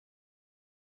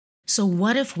So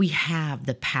what if we have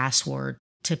the password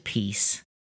to peace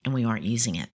and we aren't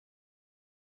using it?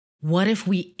 What if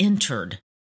we entered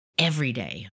every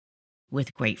day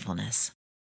with gratefulness?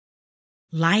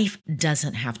 Life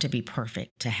doesn't have to be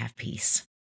perfect to have peace.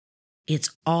 It's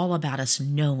all about us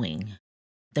knowing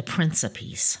the Prince of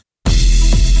Peace.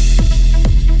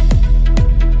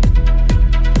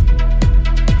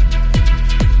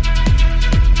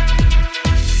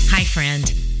 Hi,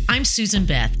 friend. I'm Susan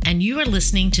Beth, and you are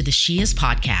listening to the She Is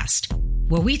podcast,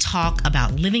 where we talk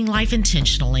about living life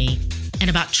intentionally and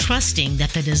about trusting that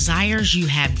the desires you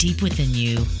have deep within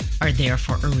you are there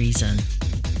for a reason.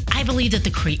 I believe that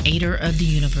the creator of the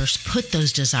universe put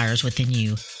those desires within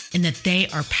you and that they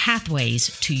are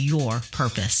pathways to your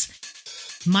purpose.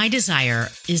 My desire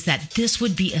is that this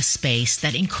would be a space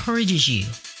that encourages you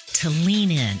to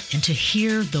lean in and to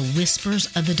hear the whispers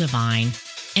of the divine,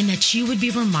 and that you would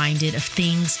be reminded of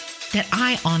things that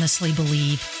I honestly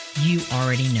believe you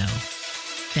already know.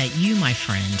 That you, my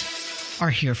friend, are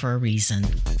here for a reason.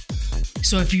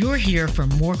 So if you're here for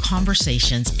more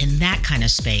conversations in that kind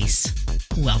of space,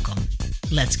 welcome.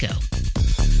 Let's go.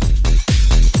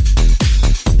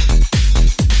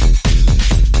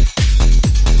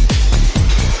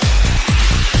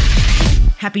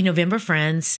 Happy November,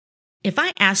 friends. If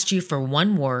I asked you for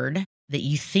one word that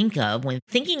you think of when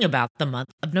thinking about the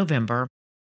month of November,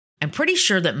 I'm pretty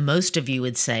sure that most of you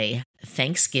would say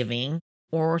Thanksgiving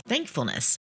or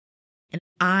thankfulness. And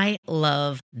I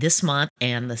love this month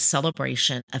and the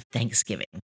celebration of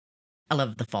Thanksgiving. I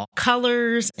love the fall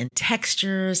colors and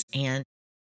textures and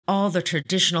all the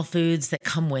traditional foods that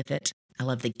come with it. I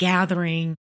love the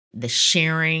gathering, the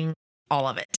sharing, all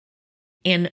of it.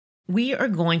 And we are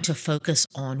going to focus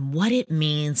on what it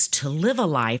means to live a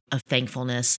life of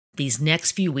thankfulness these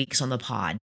next few weeks on the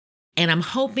pod. And I'm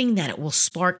hoping that it will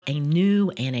spark a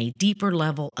new and a deeper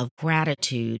level of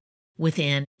gratitude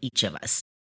within each of us.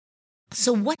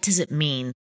 So what does it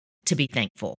mean to be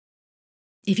thankful?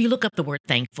 If you look up the word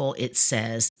thankful, it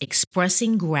says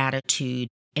expressing gratitude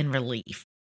and relief.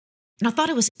 And I thought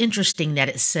it was interesting that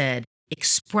it said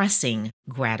expressing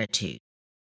gratitude.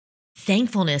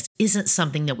 Thankfulness isn't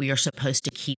something that we are supposed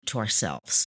to keep to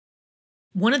ourselves.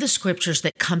 One of the scriptures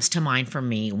that comes to mind for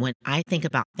me when I think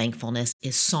about thankfulness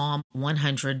is Psalm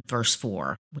 100, verse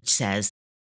 4, which says,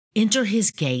 "Enter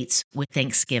his gates with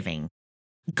thanksgiving.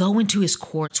 Go into his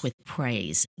courts with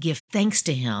praise. Give thanks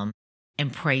to him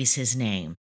and praise his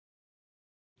name."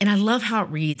 And I love how it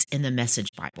reads in the Message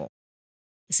Bible.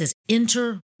 It says,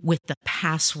 "Enter with the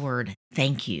password,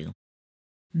 thank you.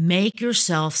 Make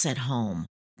yourselves at home,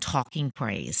 talking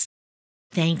praise.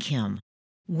 Thank him,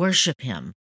 worship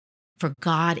him, for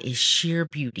God is sheer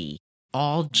beauty,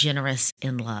 all generous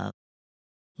in love,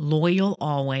 loyal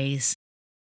always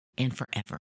and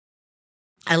forever."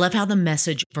 I love how the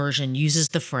Message version uses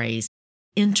the phrase,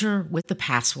 "Enter with the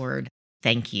password,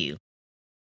 thank you."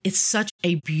 It's such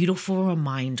a beautiful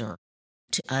reminder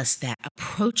to us that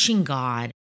approaching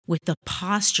God with the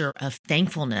posture of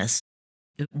thankfulness,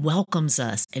 it welcomes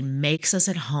us and makes us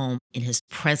at home in his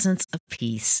presence of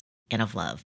peace and of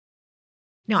love.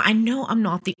 Now, I know I'm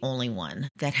not the only one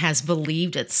that has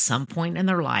believed at some point in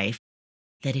their life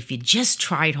that if you just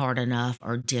tried hard enough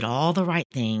or did all the right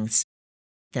things,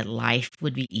 that life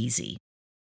would be easy.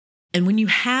 And when you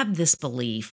have this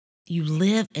belief, you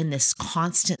live in this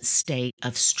constant state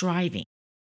of striving,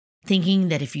 thinking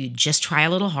that if you just try a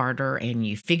little harder and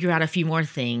you figure out a few more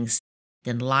things,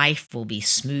 then life will be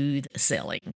smooth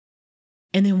sailing.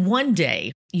 And then one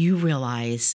day you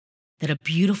realize that a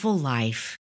beautiful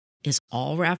life is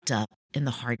all wrapped up in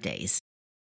the hard days.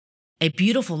 A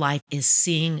beautiful life is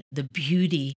seeing the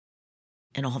beauty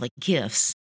and all the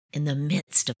gifts in the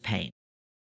midst of pain.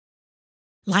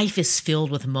 Life is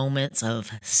filled with moments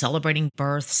of celebrating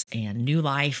births and new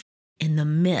life in the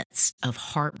midst of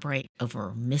heartbreak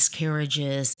over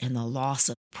miscarriages and the loss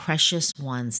of precious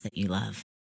ones that you love.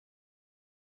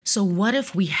 So what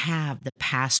if we have the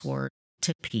password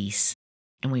to peace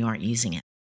and we aren't using it?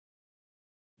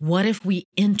 What if we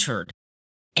entered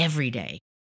every day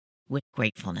with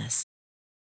gratefulness?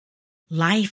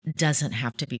 Life doesn't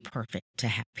have to be perfect to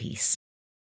have peace.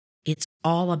 It's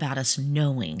all about us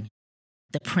knowing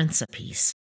the Prince of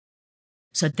Peace.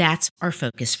 So that's our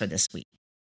focus for this week.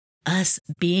 Us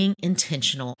being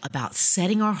intentional about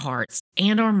setting our hearts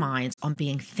and our minds on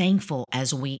being thankful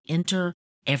as we enter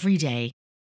every day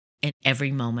and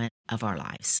every moment of our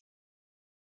lives.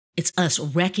 It's us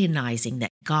recognizing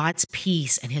that God's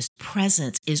peace and his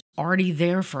presence is already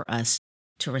there for us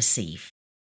to receive.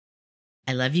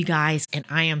 I love you guys, and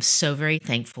I am so very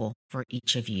thankful for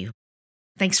each of you.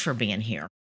 Thanks for being here.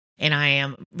 And I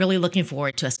am really looking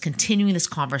forward to us continuing this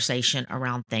conversation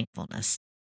around thankfulness.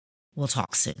 We'll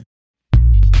talk soon.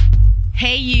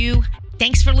 Hey, you.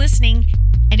 Thanks for listening.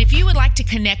 And if you would like to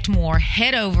connect more,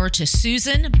 head over to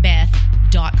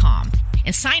SusanBeth.com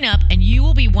and sign up, and you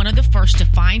will be one of the first to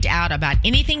find out about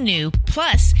anything new.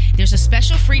 Plus, there's a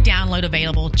special free download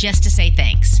available just to say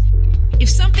thanks. If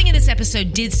something in this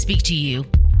episode did speak to you,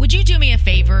 would you do me a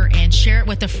favor and share it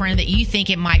with a friend that you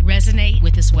think it might resonate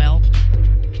with as well?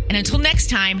 And until next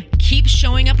time, keep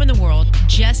showing up in the world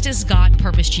just as God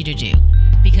purposed you to do,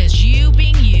 because you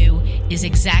being you is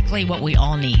exactly what we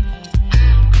all need.